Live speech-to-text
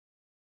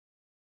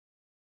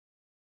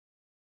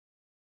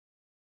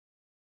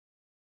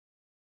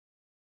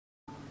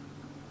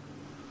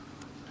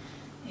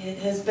It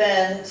has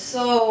been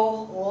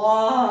so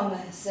long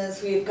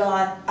since we've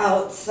gone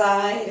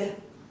outside.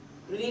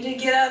 We need to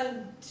get out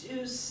and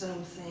do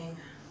something.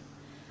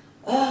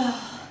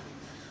 Oh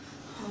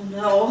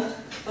no.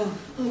 Oh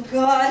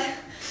God.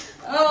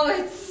 Oh,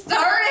 it's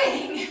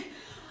starting.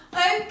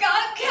 I've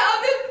got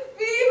cabin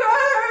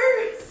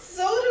fever.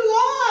 So do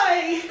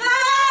I.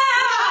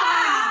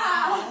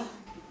 Ah!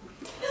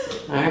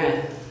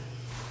 Alright.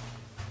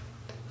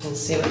 Let's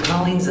see what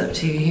Colleen's up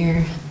to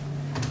here.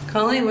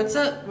 Colleen, what's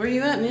up? Where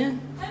you at, man?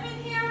 I'm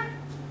in here.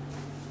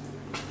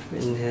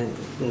 In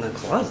the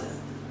closet.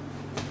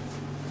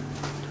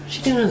 What's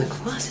she doing in the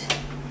closet?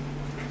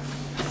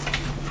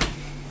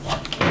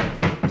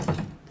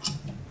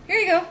 Here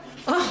you go.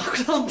 Oh,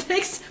 well,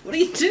 thanks. What are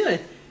you doing?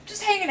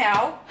 Just hanging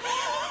out.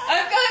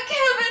 I've got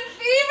cabin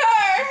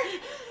fever.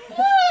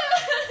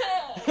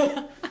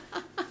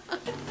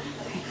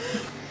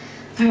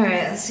 All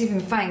right, let's see if we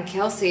can find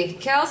Kelsie.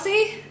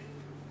 Kelsie?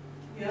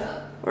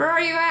 Yeah? Where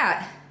are you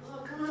at? Oh,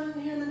 come on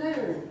in here in the night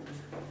room.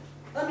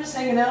 I'm just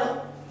hanging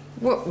out.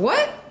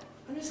 What?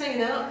 I'm just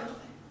hanging out.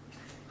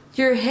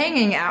 You're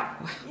hanging out?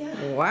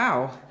 Yeah.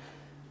 Wow.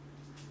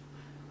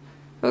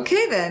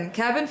 Okay then,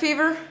 cabin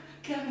fever?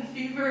 Cabin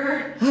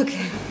fever.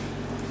 Okay.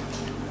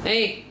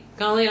 Hey,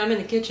 Colleen, I'm in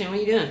the kitchen. What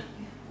are you doing?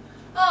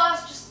 Oh, I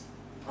was just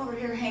over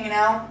here hanging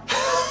out.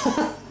 You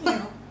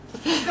know.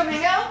 Come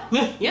hang out?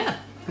 Yeah.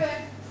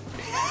 Okay.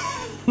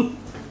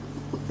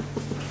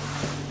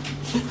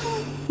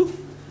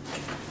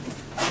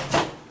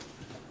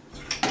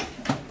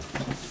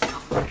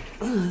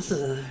 Oh, this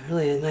is a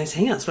really nice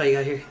hangout spot you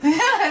got here.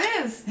 Yeah,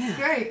 it is. Yeah. It's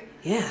great.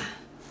 Yeah.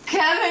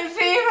 Cabin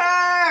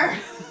fever!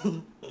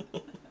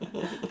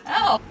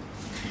 Oh.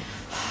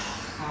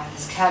 God,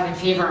 this cabin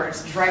fever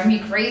is driving me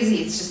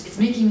crazy. It's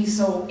making me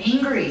so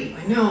angry.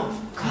 I know.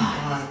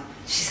 God.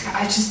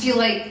 I just feel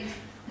like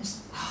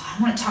I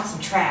want to talk some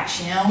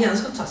trash, you know? Yeah,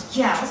 let's go talk some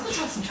Yeah, let's go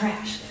talk some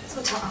trash. Let's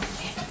go talk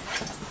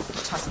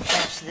some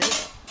trash to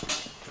this.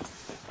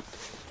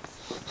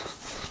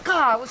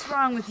 God, what's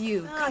wrong with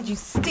you? God, you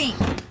stink.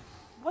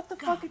 What the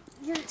fuck?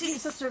 You're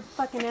such a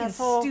fucking Fucking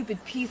asshole.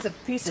 stupid piece of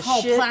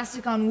shit.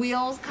 plastic on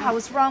wheels. God,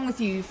 what's wrong with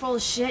you? You're full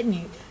of shit and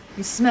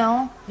you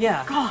smell.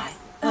 Yeah. God.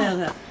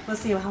 Yeah,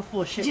 let's see how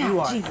full of shit you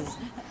are. Jesus.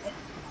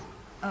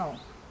 Oh.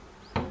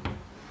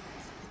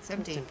 It's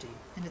empty. It's empty.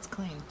 And it's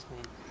clean.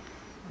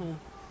 Well,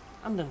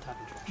 I'm done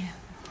talking trash. Yeah.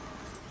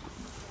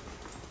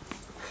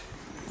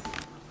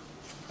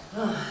 I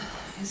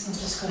guess I'm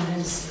just going to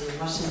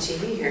watch some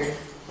TV here.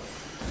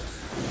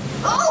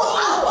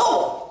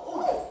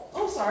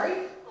 Oh,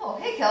 sorry. Oh,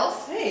 hey,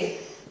 Kels. Hey,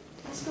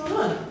 what's going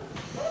on?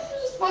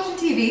 Just watching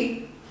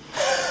TV.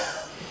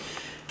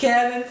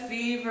 Cabin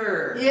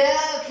fever.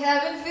 Yeah,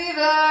 cabin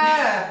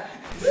fever.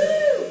 Woo!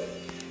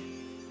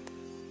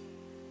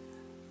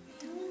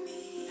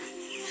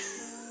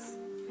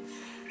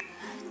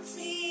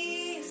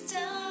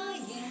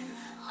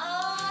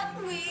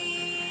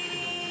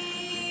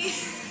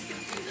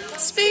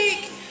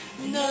 Speak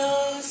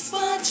knows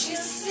what you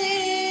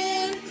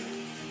said.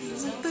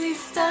 So please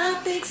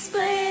stop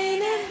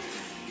explaining.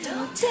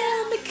 Don't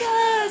tell me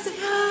 'cause it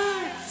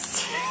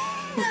hurts.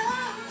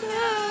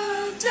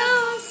 No,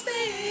 don't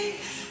speak.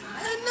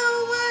 I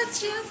know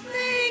what you're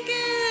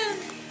thinking,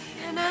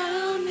 and I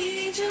don't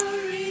need your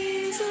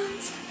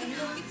reasons.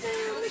 Don't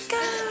tell me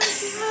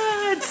 'cause it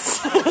hurts.